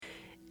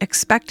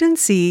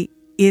expectancy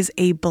is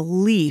a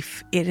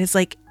belief. It is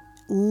like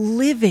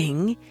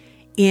living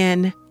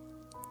in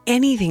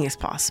anything is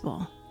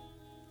possible.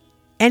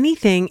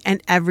 Anything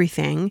and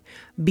everything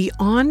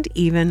beyond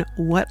even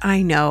what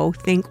I know,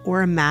 think,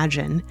 or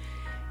imagine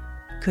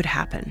could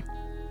happen.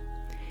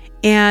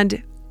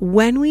 And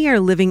when we are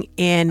living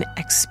in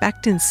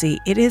expectancy,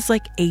 it is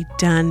like a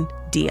done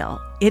deal.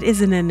 It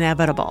is an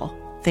inevitable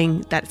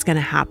thing that's going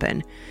to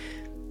happen.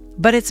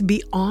 But it's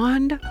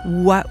beyond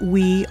what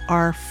we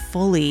are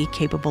fully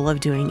capable of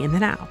doing in the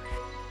now.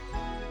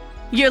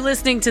 You're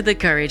listening to The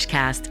Courage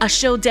Cast, a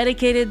show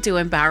dedicated to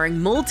empowering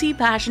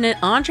multi-passionate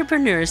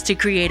entrepreneurs to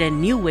create a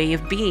new way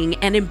of being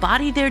and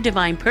embody their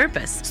divine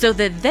purpose so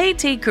that they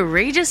take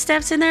courageous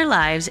steps in their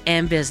lives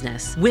and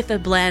business. With a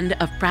blend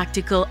of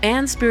practical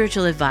and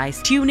spiritual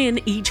advice, tune in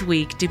each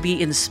week to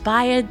be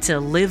inspired to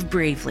live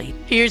bravely.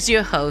 Here's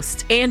your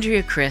host,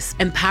 Andrea Chris,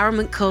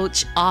 empowerment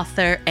coach,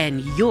 author,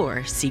 and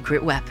your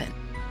secret weapon.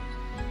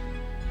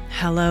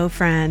 Hello,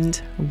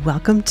 friend.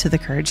 Welcome to The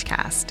Courage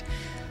Cast.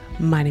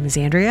 My name is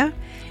Andrea,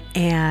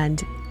 and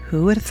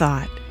who would have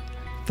thought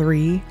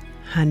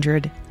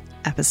 300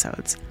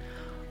 episodes?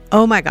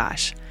 Oh my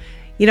gosh.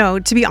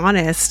 To be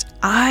honest,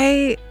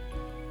 I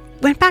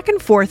went back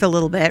and forth a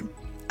little bit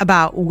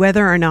about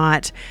whether or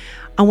not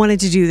I wanted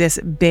to do this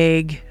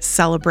big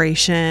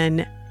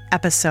celebration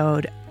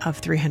episode of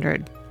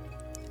 300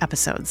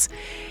 episodes.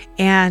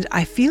 And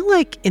I feel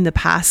like in the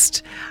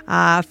past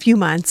few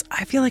months,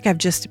 I feel like I've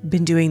just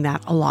been doing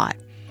that a lot.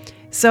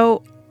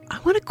 So I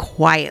want to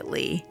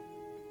quietly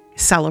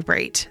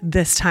celebrate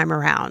this time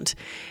around.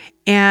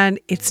 And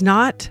it's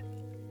not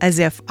as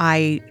if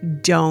I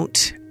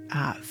don't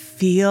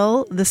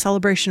feel the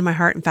celebration in my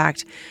heart. In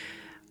fact,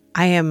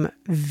 I am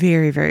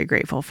very, very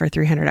grateful for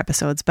 300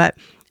 episodes, but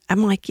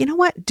I'm like, you know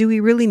what? Do we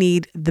really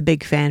need the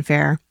big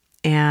fanfare?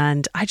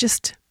 And I'm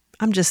just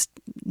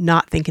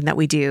not thinking that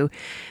we do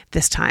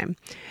this time.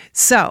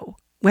 So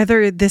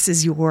whether this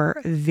is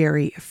your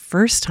very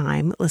first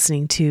time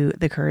listening to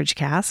the Courage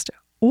Cast,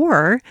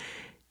 or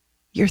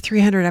you're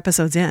 300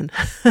 episodes in,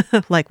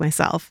 like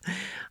myself,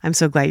 I'm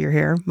so glad you're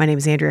here. My name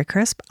is Andrea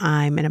Crisp.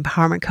 I'm an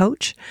empowerment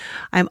coach.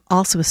 I'm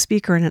also a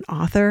speaker and an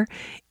author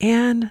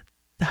and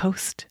the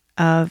host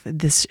of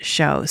this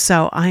show.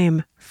 So I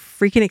am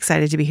freaking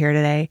excited to be here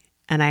today,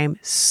 and I am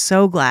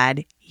so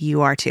glad you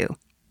are too.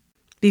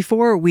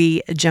 Before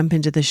we jump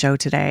into the show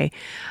today,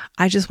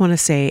 I just want to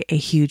say a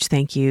huge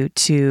thank you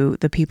to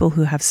the people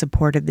who have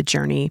supported the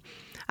journey.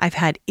 I've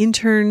had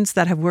interns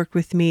that have worked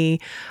with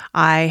me.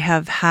 I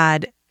have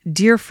had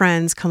dear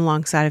friends come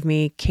alongside of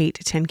me. Kate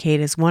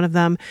is one of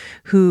them,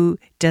 who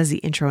does the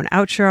intro and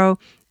outro,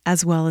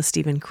 as well as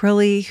Stephen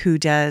Crilly, who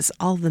does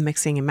all of the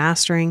mixing and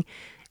mastering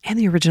and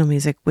the original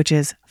music, which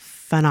is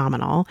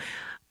phenomenal.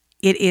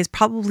 It is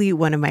probably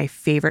one of my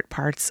favorite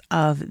parts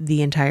of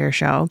the entire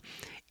show.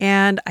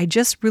 And I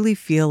just really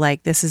feel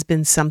like this has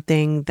been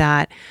something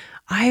that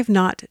I have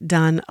not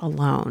done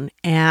alone.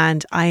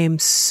 And I am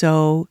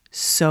so,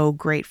 so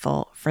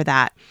grateful for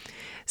that.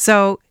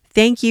 So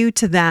thank you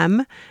to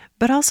them,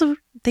 but also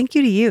thank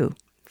you to you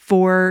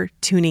for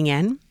tuning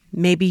in.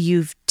 Maybe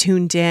you've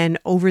tuned in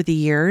over the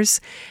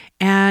years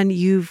and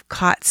you've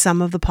caught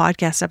some of the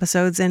podcast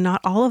episodes and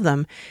not all of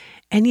them.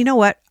 And you know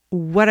what?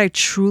 What I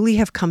truly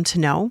have come to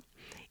know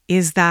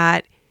is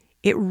that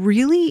it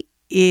really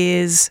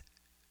is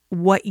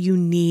what you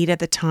need at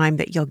the time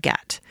that you'll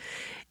get.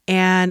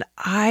 And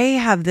I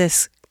have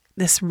this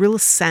real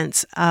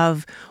sense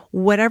of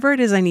whatever it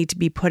is I need to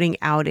be putting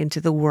out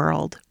into the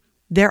world,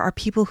 there are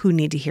people who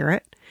need to hear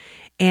it.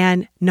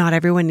 And not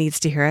everyone needs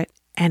to hear it.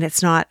 And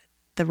it's not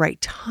the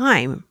right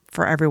time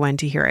for everyone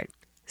to hear it.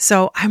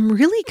 So I'm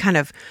really kind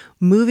of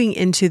moving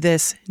into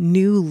this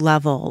new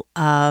level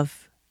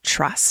of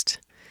trust,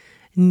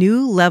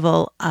 new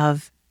level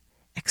of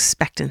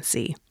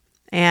expectancy.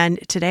 And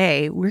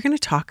today we're going to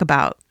talk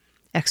about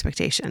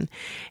expectation.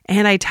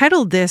 And I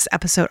titled this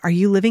episode, Are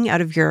You Living Out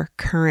of Your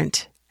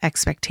Current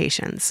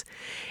Expectations?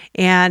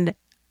 And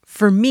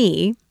for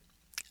me,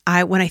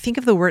 when I think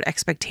of the word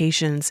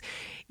expectations,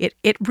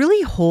 it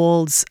really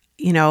holds,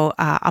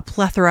 a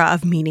plethora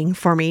of meaning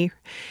for me.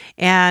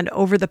 And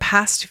over the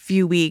past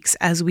few weeks,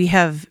 as we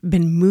have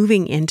been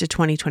moving into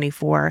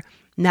 2024,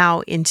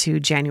 now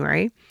into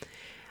January,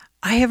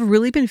 I have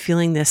really been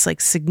feeling this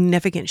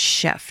significant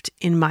shift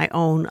in my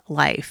own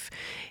life,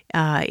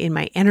 in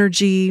my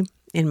energy,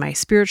 in my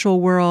spiritual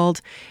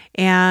world.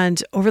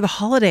 And over the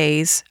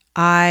holidays,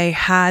 I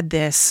had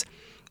this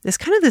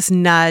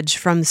nudge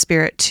from the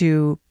Spirit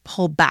to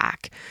pull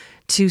back,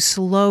 to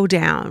slow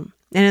down.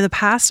 And in the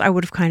past, I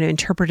would have kind of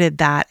interpreted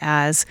that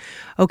as,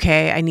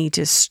 okay, I need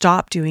to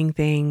stop doing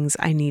things.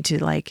 I need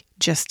to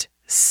just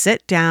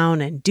sit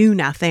down and do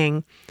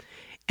nothing.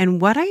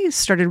 And what I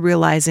started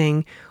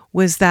realizing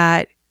was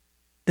that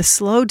the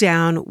slow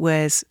down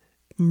was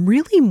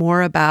really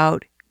more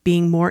about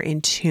being more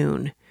in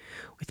tune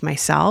with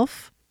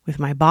myself, with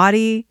my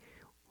body,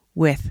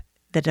 with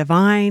the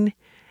divine,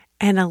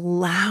 and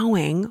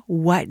allowing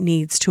what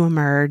needs to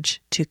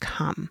emerge to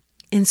come.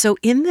 And so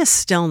in this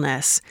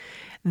stillness,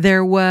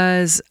 there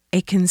was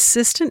a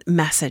consistent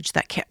message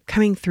that kept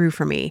coming through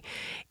for me.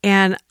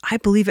 And I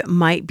believe it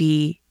might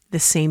be the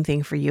same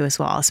thing for you as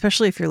well,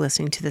 especially if you're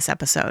listening to this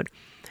episode.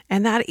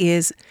 And that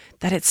is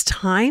that it's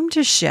time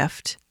to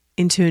shift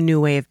into a new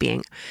way of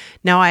being.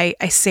 Now, I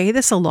say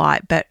this a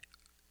lot, but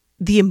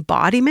the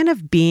embodiment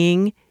of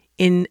being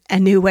in a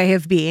new way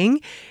of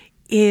being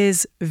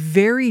is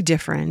very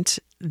different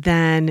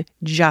than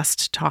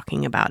just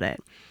talking about it.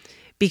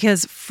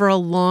 Because for a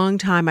long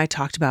time, I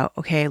talked about,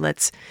 okay,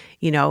 let's,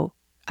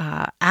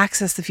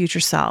 access the future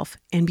self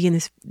and be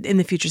in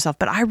the future self.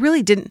 But I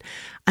really didn't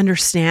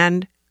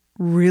understand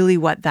really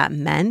what that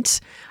meant.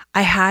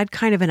 I had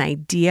kind of an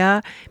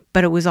idea,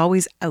 but it was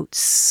always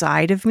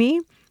outside of me.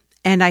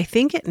 And I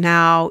think it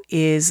now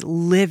is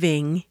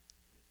living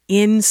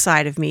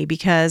inside of me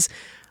because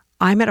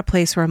I'm at a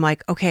place where I'm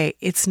like, okay,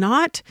 it's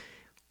not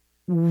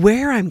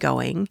where I'm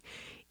going.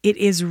 It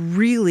is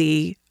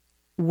really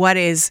what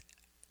is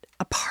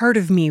a part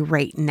of me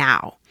right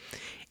now.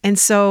 And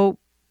so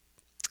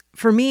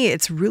for me,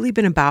 it's really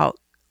been about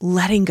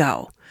letting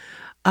go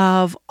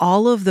of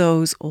all of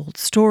those old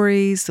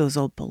stories, those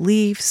old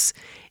beliefs,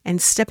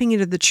 and stepping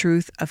into the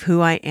truth of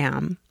who I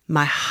am,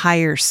 my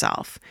higher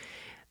self,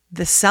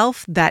 the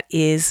self that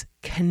is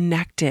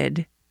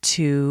connected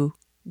to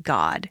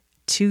God,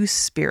 to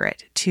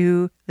spirit,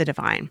 to the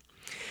divine.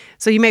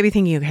 So you may be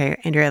thinking, okay,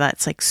 Andrea,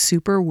 that's like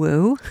super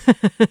woo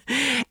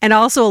and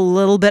also a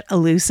little bit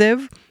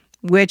elusive,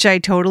 which I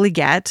totally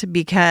get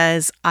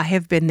because I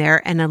have been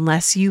there. And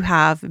unless you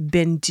have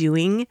been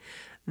doing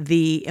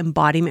the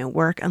embodiment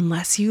work,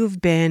 unless you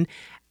have been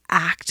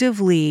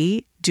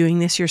actively doing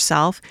this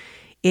yourself,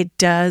 it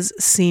does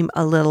seem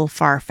a little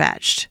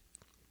far-fetched.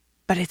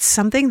 But it's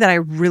something that I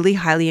really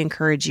highly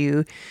encourage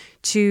you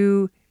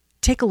to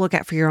take a look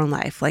at for your own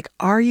life. Like,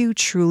 are you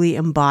truly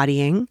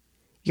embodying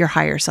your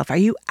higher self? Are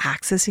you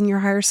accessing your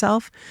higher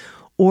self?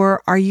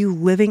 Or are you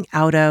living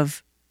out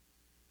of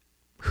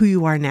who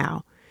you are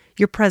now,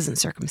 your present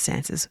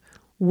circumstances?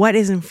 What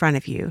is in front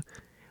of you?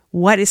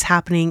 What is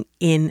happening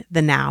in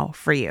the now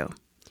for you?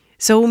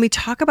 So when we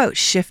talk about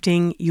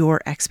shifting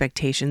your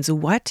expectations,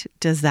 what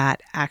does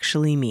that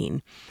actually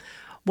mean?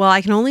 Well,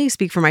 I can only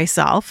speak for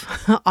myself,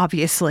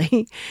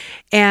 obviously.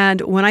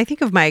 And when I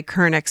think of my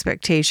current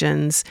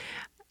expectations,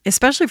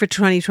 especially for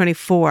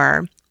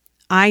 2024,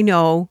 I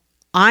know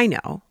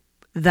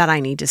that I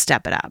need to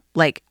step it up.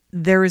 Like,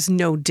 there is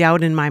no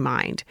doubt in my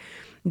mind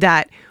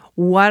that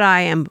what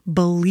I am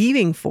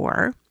believing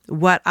for,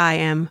 what I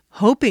am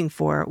hoping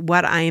for,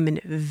 what I am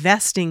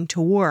investing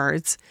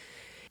towards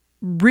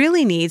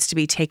really needs to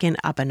be taken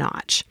up a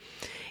notch.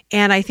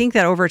 And I think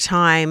that over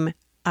time,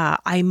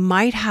 I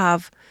might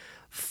have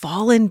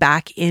fallen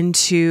back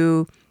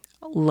into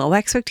low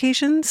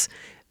expectations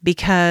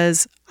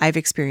because I've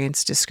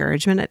experienced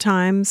discouragement at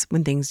times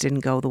when things didn't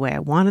go the way I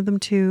wanted them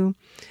to.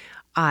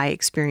 I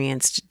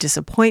experienced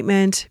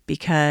disappointment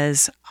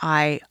because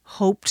I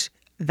hoped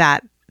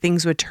that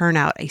things would turn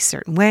out a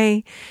certain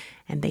way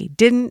and they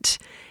didn't.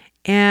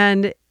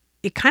 And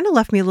it kind of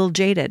left me a little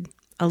jaded,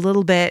 a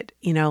little bit,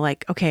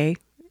 like, okay,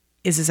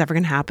 is this ever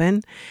going to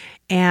happen?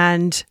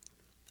 And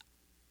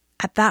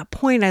at that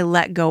point, I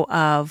let go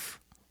of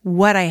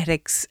what I had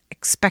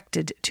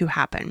expected to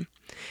happen.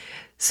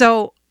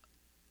 So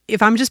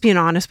if I'm just being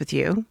honest with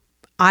you,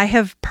 I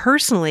have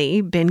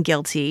personally been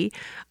guilty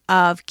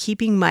of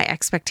keeping my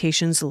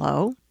expectations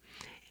low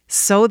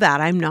so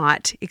that I'm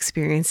not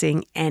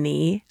experiencing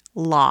any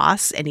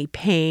loss, any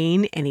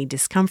pain, any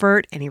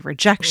discomfort, any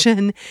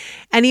rejection,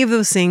 any of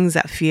those things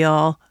that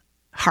feel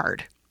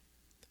hard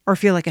or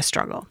feel like a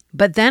struggle.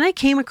 But then I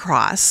came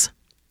across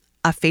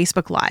a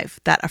Facebook Live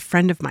that a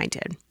friend of mine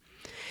did.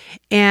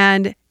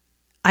 And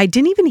I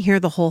didn't even hear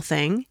the whole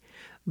thing,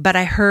 but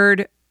I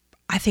heard,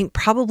 I think,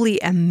 probably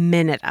a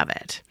minute of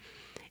it.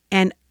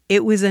 And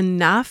it was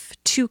enough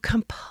to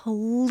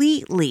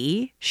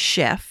completely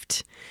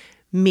shift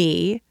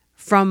me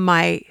from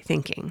my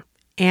thinking.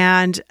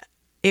 And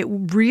it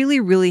really,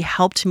 really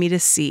helped me to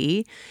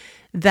see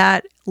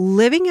that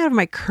living out of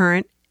my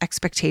current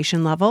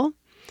expectation level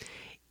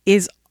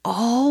is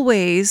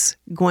always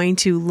going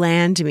to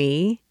land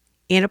me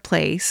in a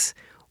place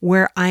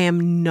where I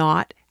am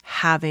not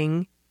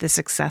having the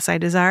success I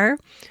desire,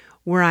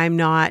 where I'm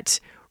not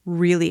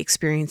really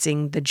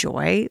experiencing the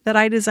joy that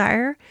I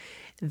desire,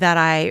 that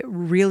I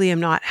really am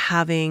not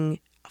having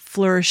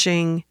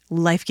flourishing,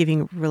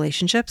 life-giving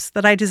relationships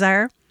that I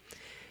desire.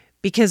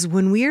 Because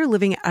when we are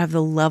living out of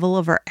the level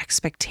of our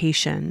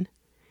expectation,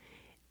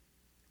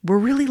 we're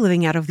really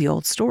living out of the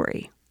old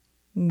story.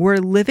 We're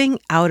living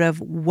out of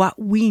what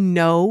we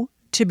know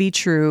to be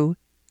true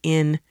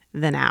in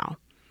the now.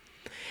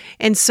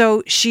 And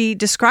so she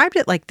described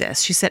it like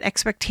this. She said,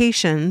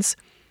 expectations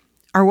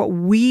are what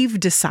we've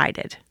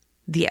decided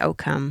the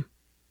outcome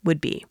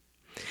would be.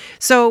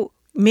 So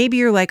maybe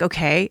you're like,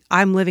 okay,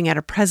 I'm living out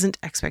of present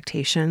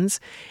expectations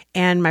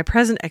and my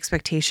present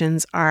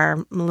expectations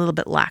are a little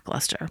bit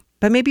lackluster.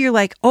 But maybe you're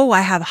like, oh,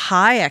 I have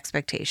high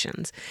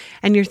expectations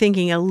and you're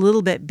thinking a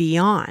little bit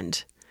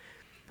beyond.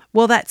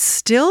 Well, that's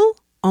still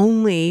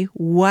only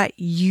what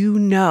you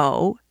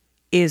know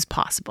is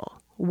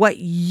possible, what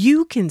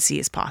you can see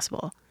is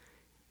possible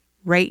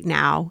right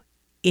now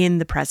in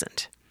the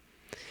present.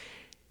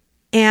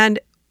 And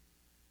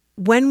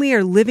when we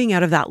are living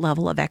out of that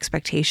level of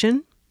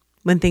expectation,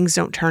 when things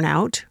don't turn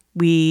out,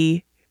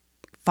 we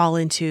fall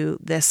into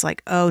this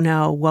like, oh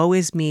no, woe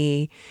is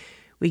me.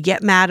 We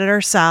get mad at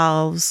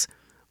ourselves.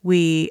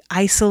 We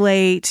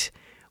isolate.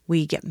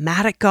 We get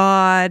mad at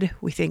God.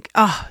 We think,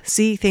 oh,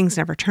 see, things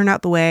never turn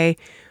out the way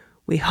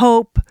we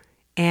hope.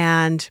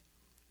 And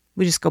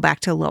we just go back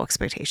to low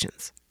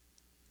expectations.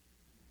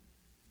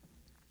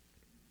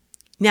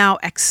 Now,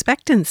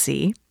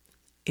 expectancy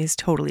is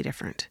totally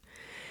different.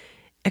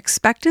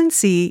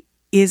 Expectancy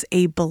is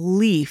a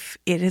belief.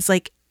 It is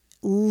like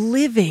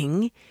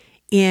living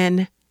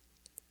in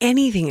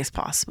anything is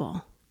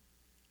possible.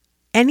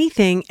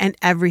 Anything and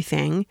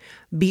everything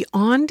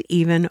beyond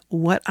even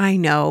what I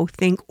know,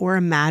 think, or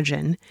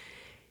imagine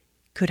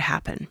could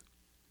happen.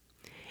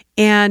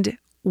 And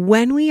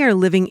when we are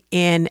living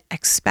in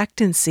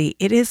expectancy,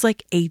 it is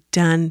like a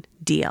done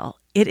deal.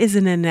 It is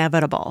an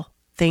inevitable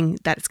thing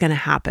that's going to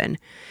happen.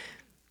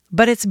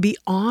 But it's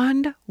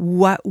beyond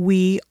what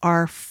we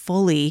are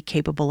fully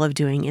capable of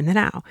doing in the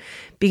now,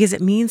 because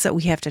it means that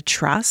we have to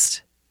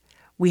trust,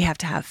 we have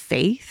to have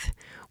faith,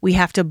 we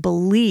have to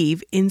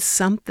believe in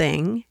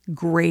something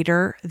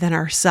greater than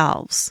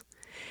ourselves,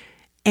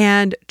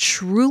 and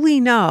truly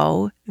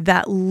know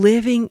that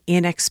living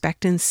in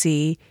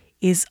expectancy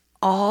is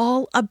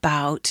all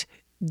about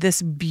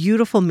this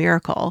beautiful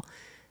miracle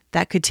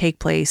that could take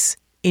place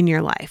in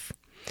your life.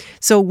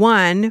 So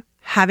one,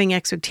 having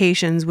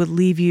expectations would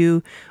leave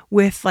you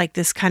with like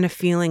this kind of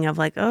feeling of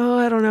like, oh,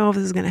 I don't know if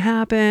this is going to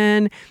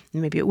happen.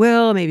 Maybe it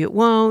will, maybe it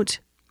won't.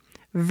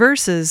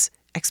 Versus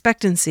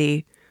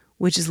expectancy,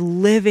 which is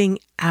living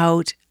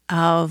out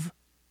of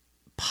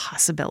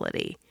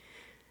possibility.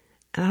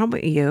 And I don't know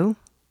about you,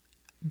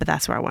 but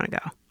that's where I want to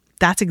go.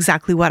 That's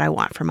exactly what I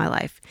want for my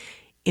life.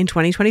 In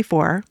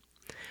 2024,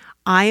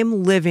 I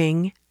am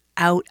living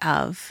out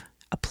of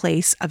a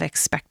place of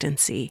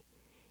expectancy.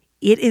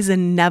 It is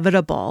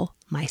inevitable.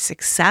 My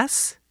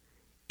success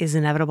is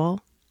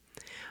inevitable.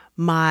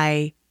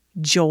 My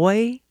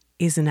joy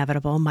is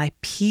inevitable. My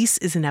peace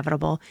is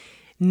inevitable.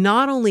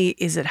 Not only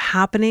is it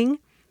happening,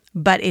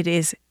 but it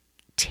is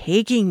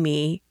taking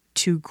me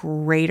to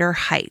greater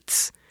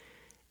heights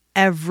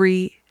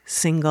every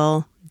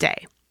single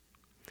day.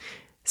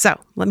 So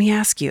let me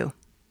ask you,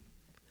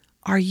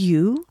 are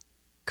you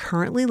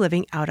currently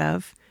living out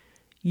of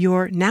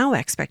your now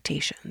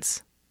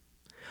expectations?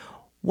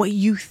 What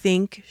you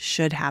think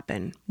should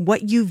happen,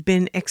 what you've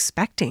been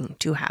expecting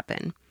to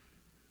happen.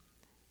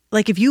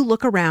 Like if you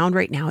look around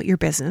right now at your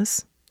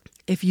business,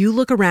 if you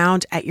look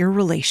around at your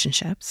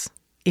relationships,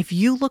 if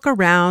you look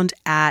around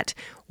at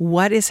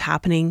what is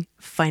happening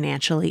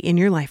financially in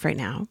your life right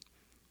now,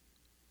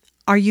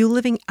 are you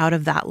living out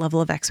of that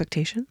level of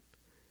expectation?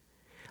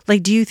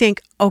 Like, do you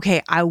think,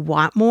 okay, I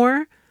want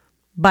more,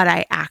 but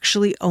I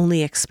actually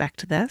only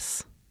expect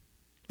this?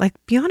 Like,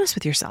 be honest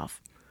with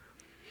yourself.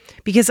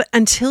 Because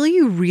until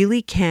you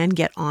really can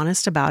get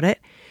honest about it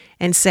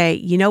and say,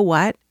 you know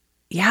what?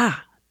 Yeah,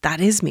 that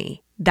is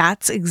me.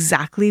 That's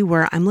exactly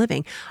where I'm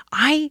living.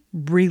 I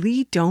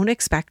really don't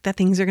expect that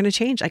things are going to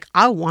change. Like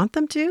I want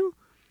them to.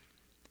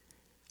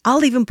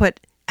 I'll even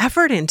put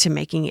effort into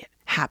making it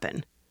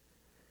happen.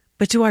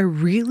 But do I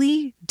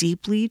really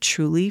deeply,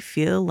 truly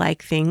feel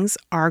like things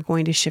are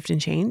going to shift and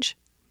change?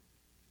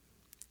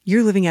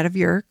 You're living out of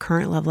your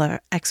current level of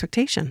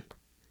expectation.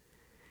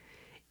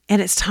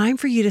 And it's time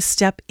for you to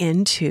step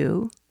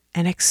into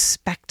an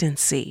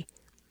expectancy.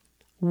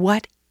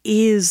 What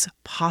is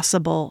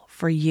possible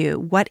for you?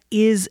 What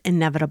is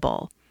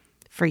inevitable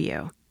for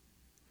you?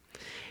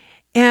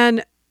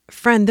 And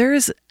friend, there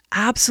is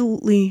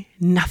absolutely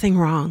nothing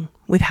wrong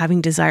with having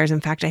desires.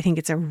 In fact, I think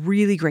it's a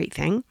really great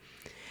thing.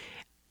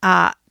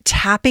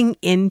 Tapping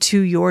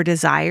into your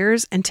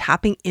desires and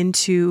tapping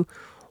into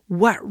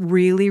what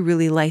really,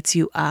 really lights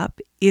you up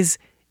is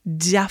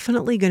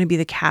definitely going to be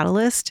the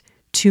catalyst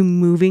to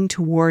moving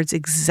towards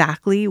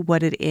exactly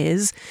what it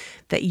is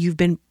that you've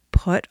been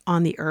put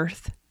on the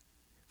earth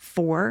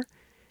for.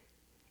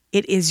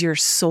 It is your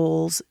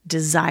soul's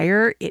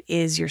desire. It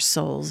is your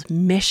soul's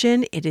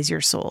mission. It is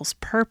your soul's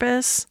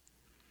purpose.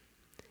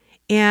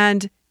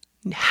 And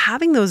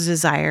having those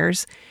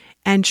desires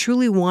and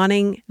truly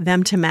wanting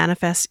them to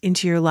manifest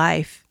into your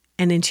life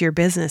and into your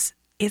business,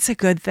 it's a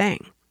good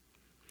thing.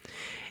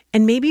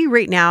 And maybe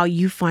right now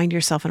you find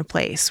yourself in a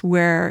place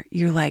where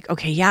you're like,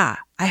 okay, yeah,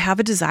 I have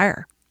a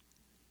desire.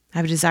 I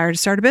have a desire to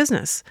start a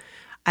business.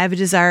 I have a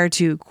desire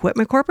to quit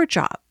my corporate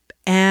job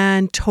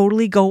and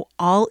totally go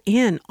all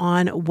in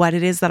on what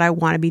it is that I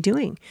want to be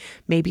doing.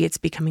 Maybe it's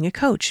becoming a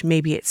coach.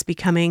 Maybe it's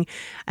becoming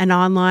an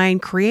online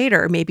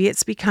creator. Maybe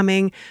it's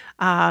becoming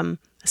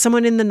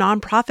someone in the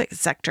nonprofit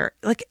sector.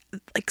 Like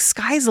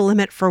sky's the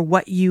limit for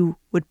what you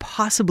would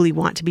possibly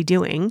want to be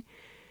doing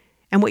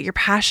and what your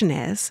passion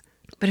is.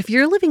 But if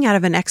you're living out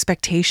of an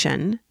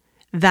expectation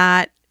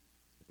that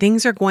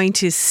things are going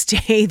to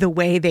stay the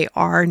way they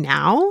are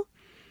now,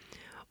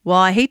 Well,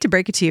 I hate to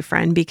break it to you,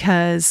 friend,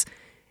 because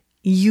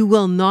you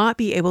will not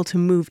be able to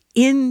move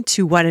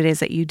into what it is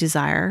that you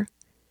desire,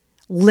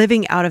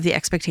 living out of the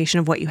expectation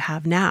of what you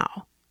have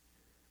now.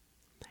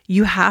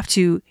 You have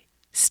to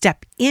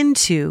step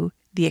into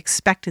the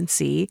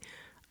expectancy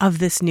of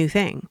this new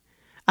thing,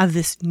 of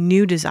this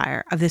new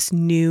desire, of this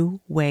new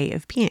way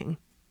of being.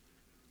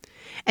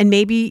 And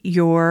maybe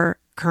you're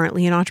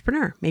currently an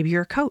entrepreneur. Maybe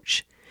you're a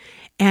coach.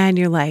 And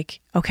you're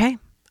like, okay,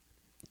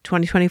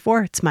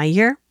 2024, it's my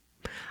year.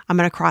 I'm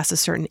going to cross a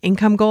certain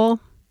income goal.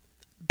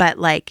 But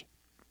like,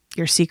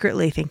 you're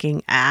secretly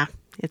thinking,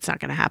 it's not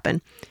going to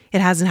happen.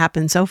 It hasn't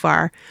happened so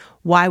far.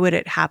 Why would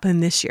it happen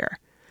this year?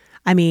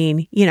 I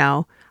mean,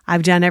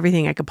 I've done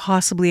everything I could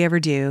possibly ever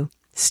do,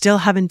 still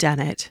haven't done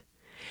it.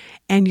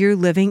 And you're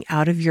living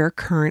out of your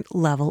current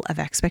level of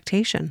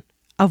expectation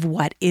of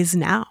what is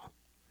now.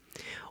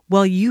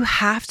 Well, you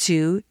have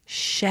to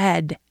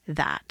shed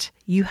that.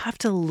 You have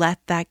to let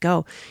that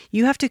go.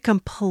 You have to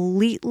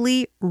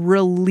completely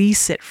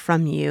release it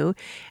from you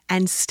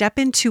and step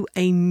into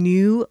a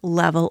new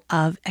level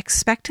of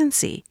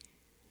expectancy,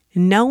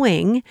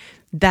 knowing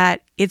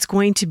that it's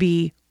going to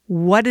be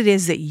what it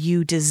is that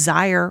you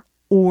desire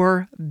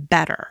or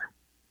better.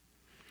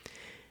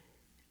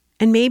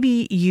 And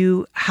maybe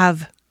you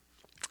have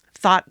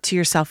thought to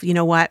yourself, you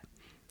know what?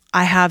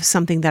 I have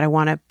something that I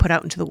want to put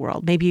out into the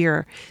world. Maybe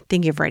you're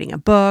thinking of writing a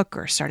book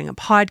or starting a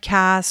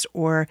podcast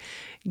or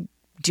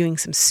doing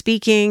some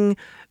speaking.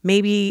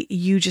 Maybe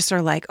you just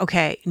are like,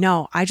 okay,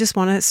 no, I just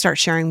want to start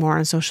sharing more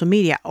on social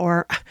media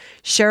or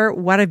share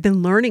what I've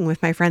been learning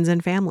with my friends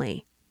and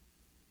family.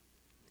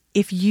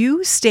 If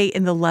you stay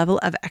in the level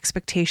of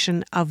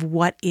expectation of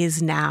what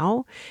is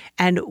now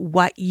and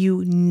what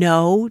you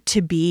know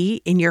to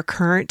be in your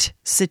current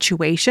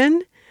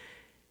situation,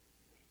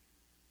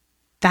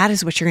 that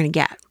is what you're going to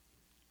get.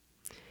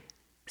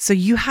 So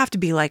you have to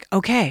be like,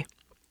 okay,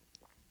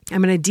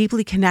 I'm going to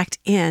deeply connect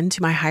into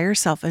my higher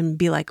self and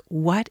be like,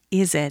 what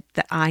is it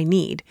that I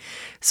need?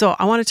 So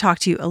I want to talk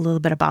to you a little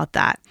bit about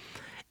that.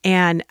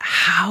 And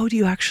how do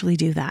you actually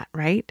do that,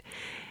 right?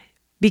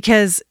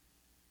 Because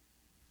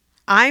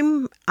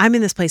I'm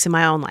in this place in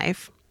my own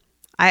life.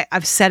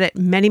 I've said it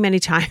many, many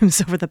times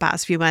over the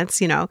past few months,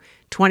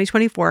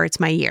 2024,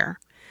 it's my year.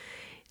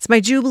 It's my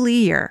Jubilee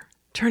year,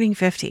 turning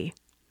 50.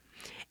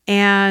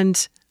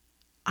 And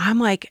I'm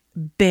like,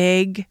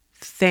 big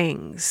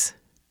things.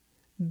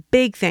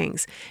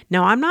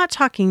 Now, I'm not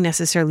talking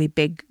necessarily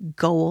big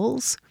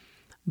goals,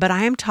 but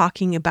I am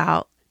talking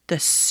about the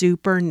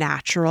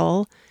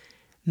supernatural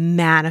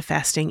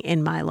manifesting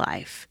in my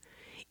life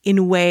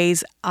in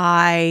ways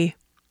I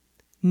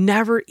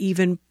never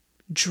even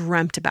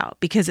dreamt about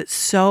because it's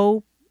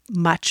so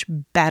much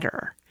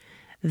better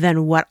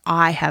than what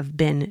I have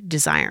been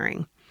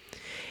desiring.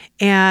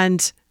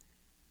 And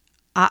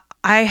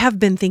I have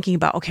been thinking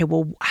about, okay,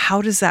 well,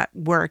 how does that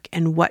work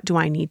and what do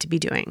I need to be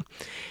doing?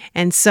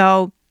 And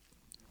so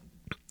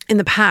in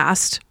the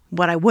past,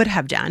 what I would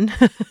have done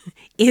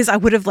is I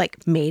would have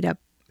made a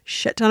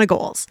shit ton of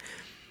goals.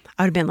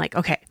 I would have been like,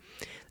 okay,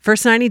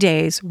 first 90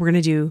 days, we're going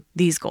to do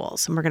these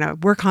goals and we're going to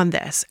work on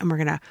this and we're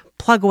going to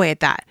plug away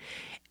at that.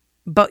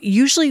 But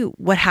usually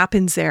what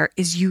happens there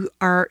is you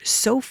are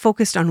so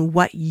focused on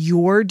what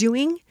you're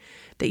doing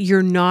that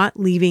you're not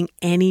leaving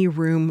any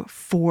room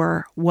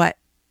for what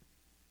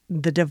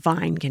the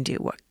divine can do,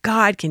 what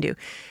God can do.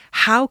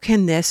 How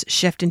can this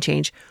shift and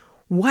change?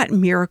 What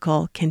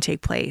miracle can take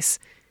place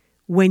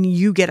when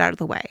you get out of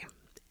the way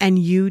and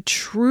you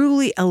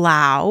truly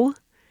allow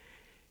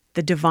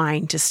the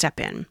divine to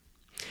step in?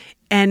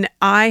 And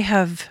I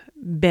have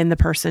been the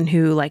person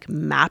who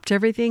mapped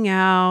everything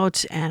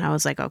out and I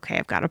was like, okay,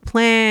 I've got a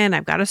plan,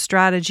 I've got a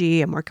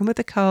strategy, I'm working with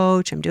a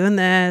coach, I'm doing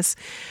this.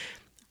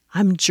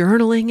 I'm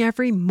journaling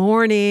every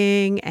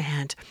morning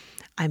and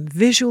I'm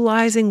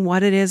visualizing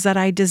what it is that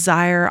I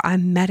desire.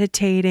 I'm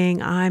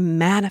meditating. I'm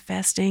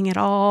manifesting it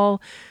all.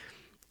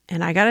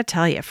 And I got to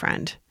tell you,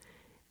 friend,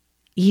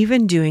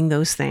 even doing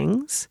those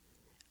things,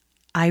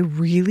 I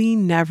really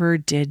never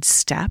did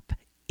step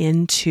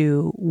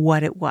into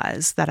what it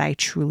was that I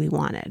truly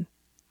wanted.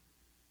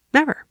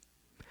 Never.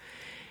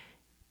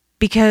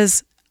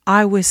 Because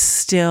I was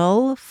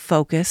still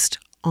focused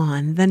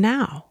on the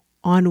now,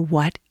 on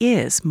what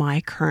is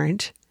my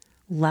current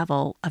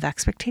level of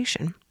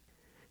expectation.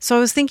 So I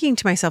was thinking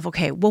to myself,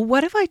 okay, well,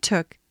 what if I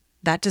took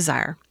that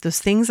desire, those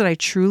things that I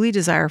truly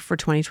desire for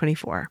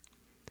 2024,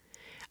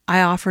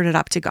 I offered it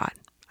up to God.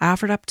 I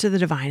offered it up to the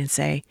divine and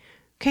say,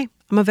 okay,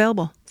 I'm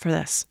available for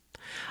this.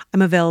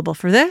 I'm available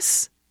for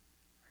this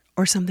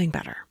or something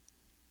better.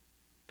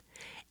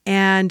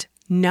 And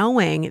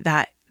knowing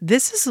that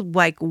this is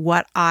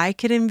what I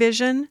could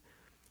envision,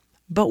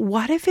 but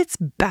what if it's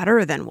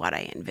better than what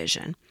I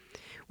envision?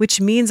 Which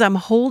means I'm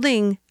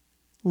holding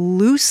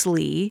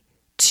loosely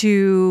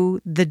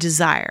to the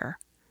desire.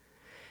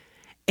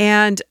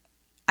 And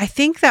I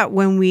think that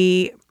when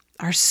we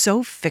are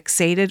so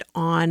fixated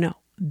on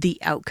the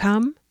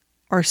outcome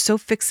or so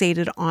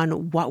fixated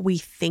on what we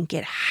think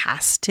it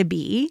has to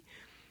be,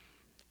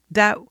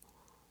 that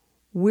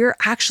we're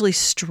actually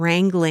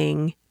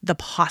strangling the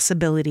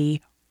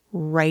possibility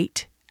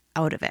right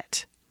out of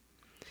it.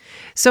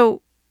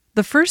 So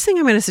the first thing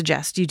I'm going to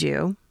suggest you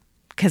do,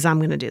 because I'm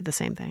going to do the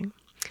same thing,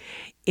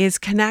 is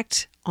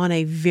connect on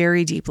a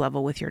very deep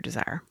level with your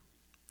desire.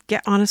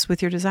 Get honest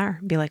with your desire.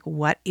 Be like,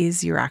 what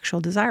is your actual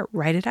desire?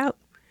 Write it out.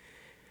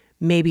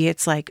 Maybe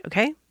it's like,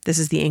 okay, this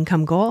is the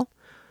income goal.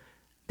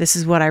 This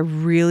is what I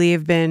really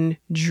have been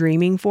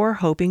dreaming for,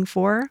 hoping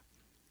for.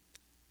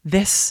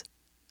 This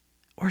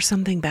or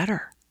something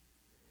better.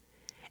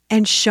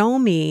 And show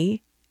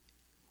me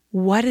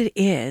what it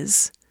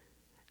is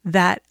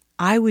that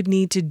I would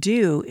need to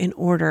do in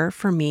order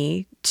for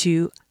me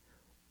to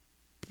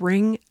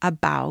bring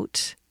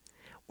about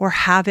or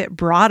have it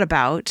brought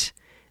about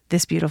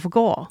this beautiful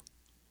goal.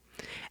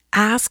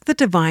 Ask the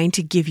divine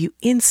to give you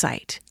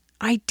insight,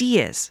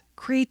 ideas,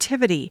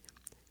 creativity,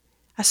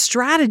 a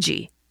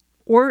strategy,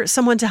 or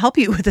someone to help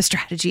you with a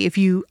strategy if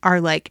you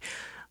are like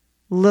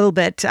a little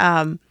bit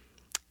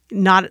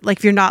not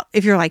like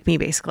if you're like me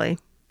basically.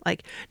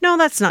 Like, no,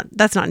 that's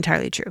not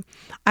entirely true.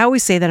 I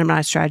always say that I'm not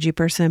a strategy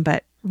person,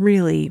 but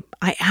really,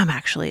 I am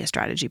actually a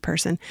strategy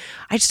person.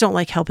 I just don't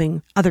like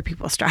helping other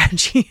people with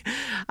strategy.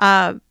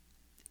 Then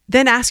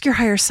ask your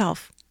higher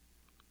self,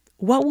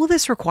 what will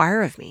this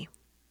require of me?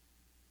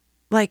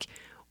 Like,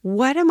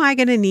 what am I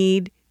going to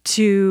need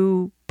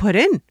to put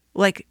in?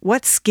 Like,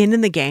 what skin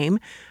in the game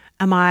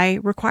am I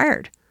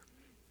required?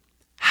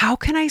 How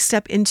can I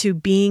step into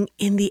being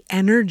in the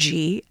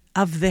energy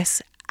of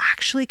this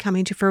actually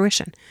coming to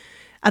fruition,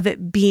 of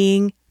it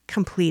being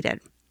completed?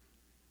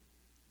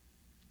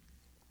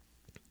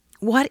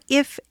 What,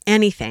 if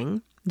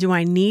anything, do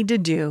I need to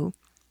do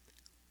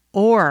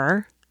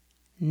or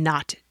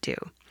not do?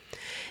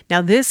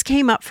 Now, this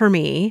came up for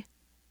me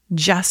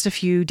just a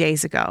few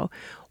days ago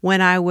when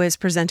I was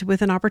presented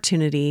with an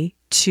opportunity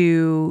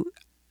to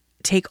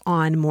take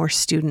on more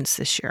students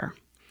this year.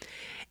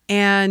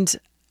 And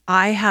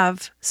I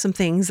have some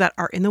things that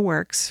are in the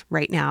works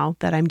right now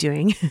that I'm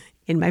doing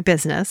in my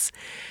business.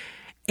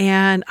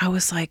 And I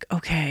was like,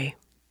 okay,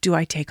 do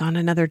I take on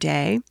another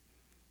day?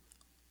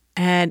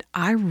 And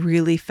I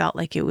really felt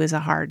like it was a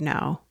hard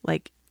no.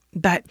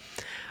 But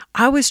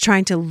I was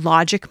trying to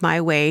logic my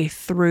way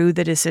through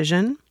the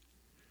decision.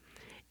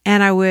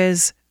 And I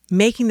was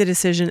making the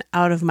decision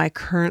out of my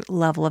current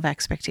level of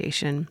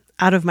expectation,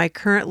 out of my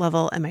current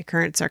level and my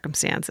current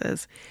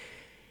circumstances.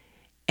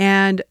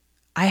 And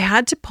I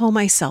had to pull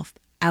myself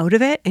out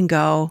of it and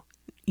go,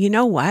 you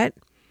know what?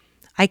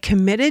 I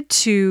committed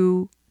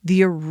to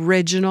the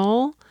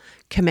original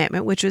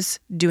commitment, which was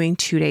doing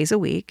 2 days a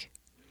week,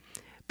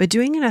 but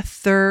doing it a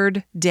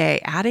third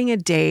day, adding a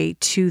day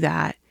to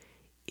that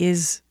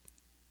is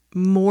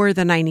more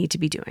than I need to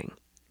be doing.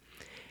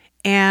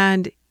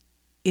 And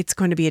it's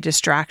going to be a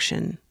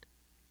distraction,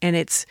 and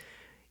it's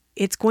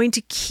going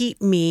to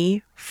keep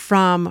me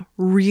from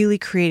really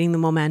creating the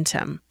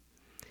momentum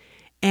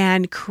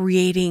and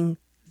creating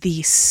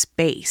the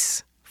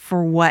space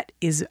for what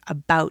is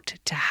about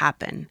to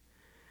happen.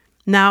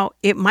 Now,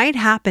 it might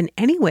happen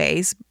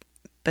anyways,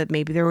 but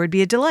maybe there would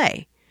be a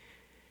delay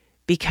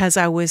because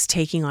I was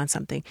taking on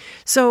something.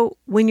 So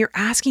when you're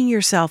asking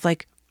yourself,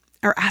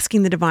 or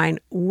asking the divine,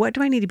 what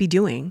do I need to be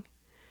doing?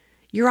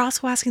 You're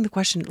also asking the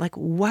question,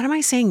 what am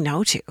I saying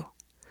no to?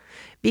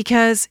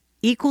 Because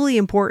equally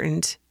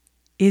important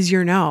is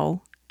your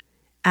no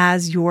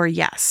as your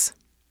yes.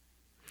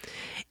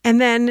 And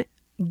then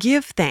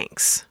give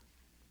thanks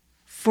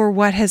for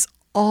what has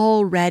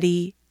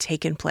already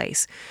taken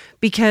place,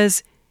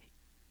 because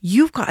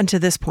you've gotten to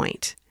this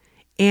point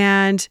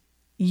and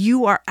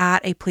you are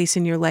at a place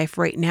in your life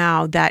right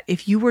now that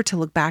if you were to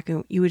look back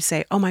and you would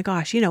say, oh my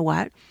gosh, you know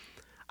what?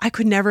 I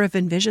could never have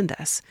envisioned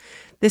this.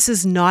 This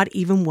is not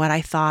even what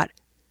I thought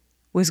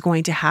was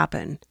going to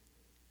happen,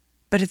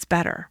 but it's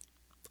better.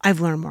 I've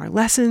learned more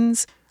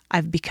lessons.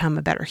 I've become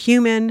a better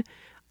human.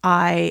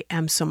 I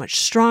am so much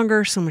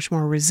stronger, so much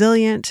more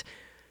resilient.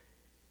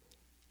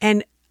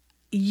 And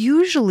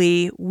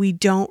usually we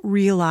don't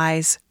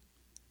realize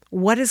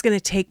what is going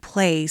to take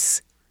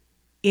place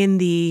in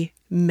the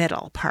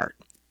middle part.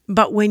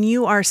 But when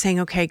you are saying,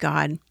 okay,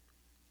 God,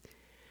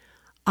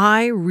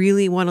 I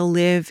really want to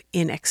live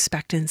in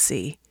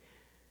expectancy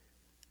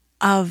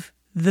of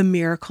the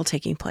miracle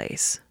taking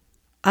place,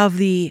 of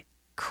the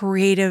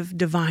creative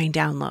divine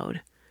download,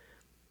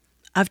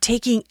 of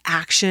taking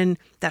action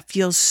that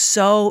feels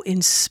so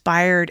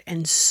inspired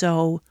and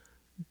so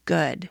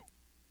good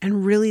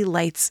and really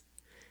lights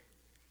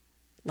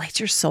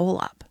your soul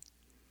up.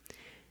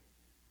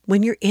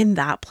 When you're in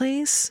that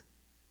place,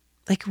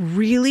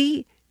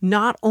 really,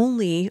 not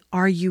only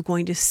are you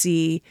going to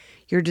see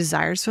your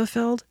desires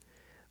fulfilled,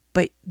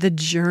 but the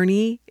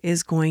journey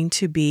is going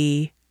to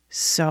be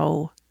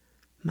so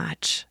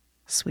much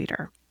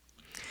sweeter.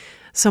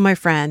 So my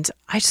friend,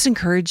 I just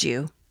encourage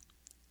you,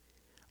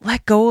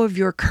 let go of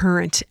your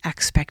current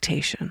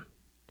expectation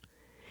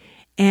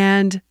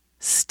and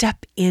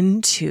step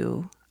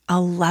into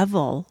a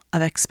level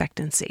of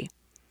expectancy.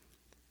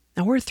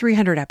 Now we're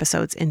 300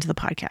 episodes into the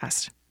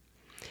podcast.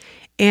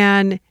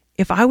 And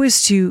if I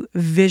was to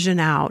vision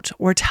out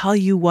or tell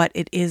you what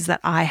it is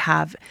that I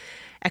have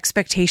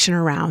expectation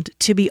around,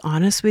 to be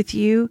honest with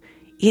you,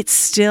 it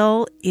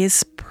still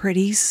is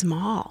pretty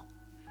small.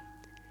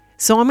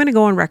 So I'm going to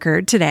go on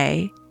record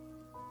today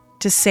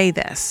to say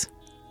this.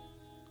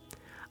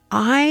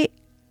 I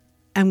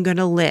am going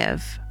to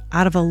live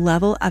out of a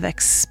level of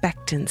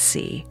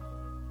expectancy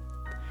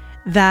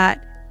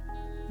that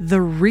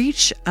the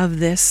reach of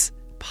this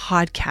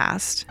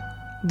podcast,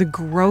 the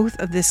growth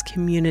of this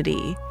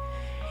community,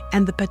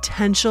 and the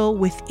potential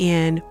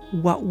within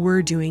what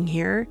we're doing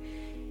here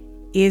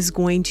is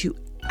going to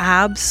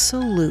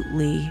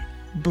absolutely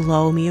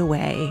blow me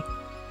away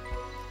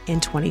in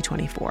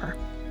 2024.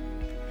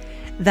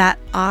 That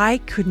I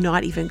could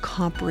not even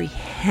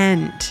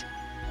comprehend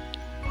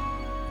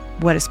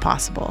what is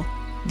possible,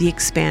 the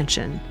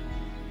expansion,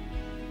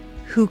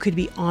 who could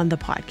be on the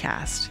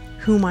podcast,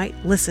 who might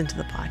listen to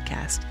the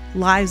podcast,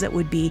 lives that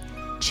would be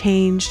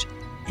changed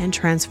and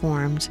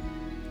transformed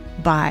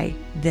by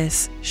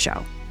this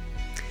show.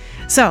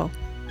 So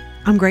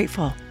I'm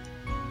grateful.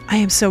 I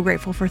am so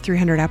grateful for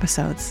 300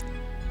 episodes,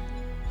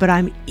 but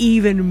I'm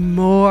even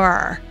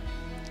more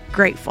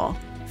grateful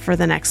for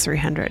the next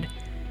 300,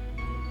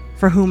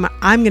 for whom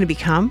I'm going to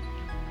become,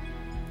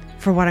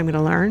 for what I'm going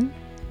to learn,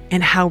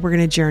 and how we're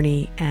going to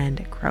journey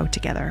and grow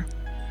together.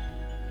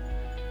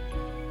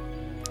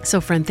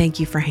 So friend, thank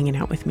you for hanging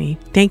out with me.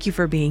 Thank you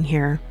for being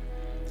here.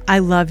 I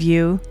love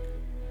you.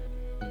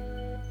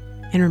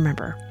 And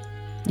remember,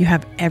 you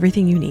have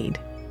everything you need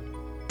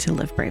to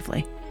live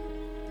bravely.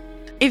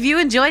 If you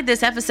enjoyed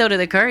this episode of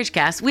the Courage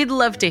Cast, we'd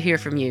love to hear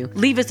from you.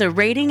 Leave us a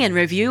rating and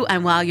review,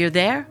 and while you're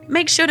there,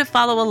 make sure to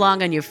follow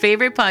along on your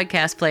favorite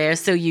podcast player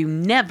so you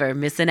never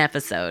miss an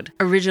episode.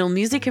 Original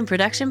music and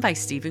production by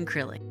Stephen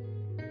Krilling.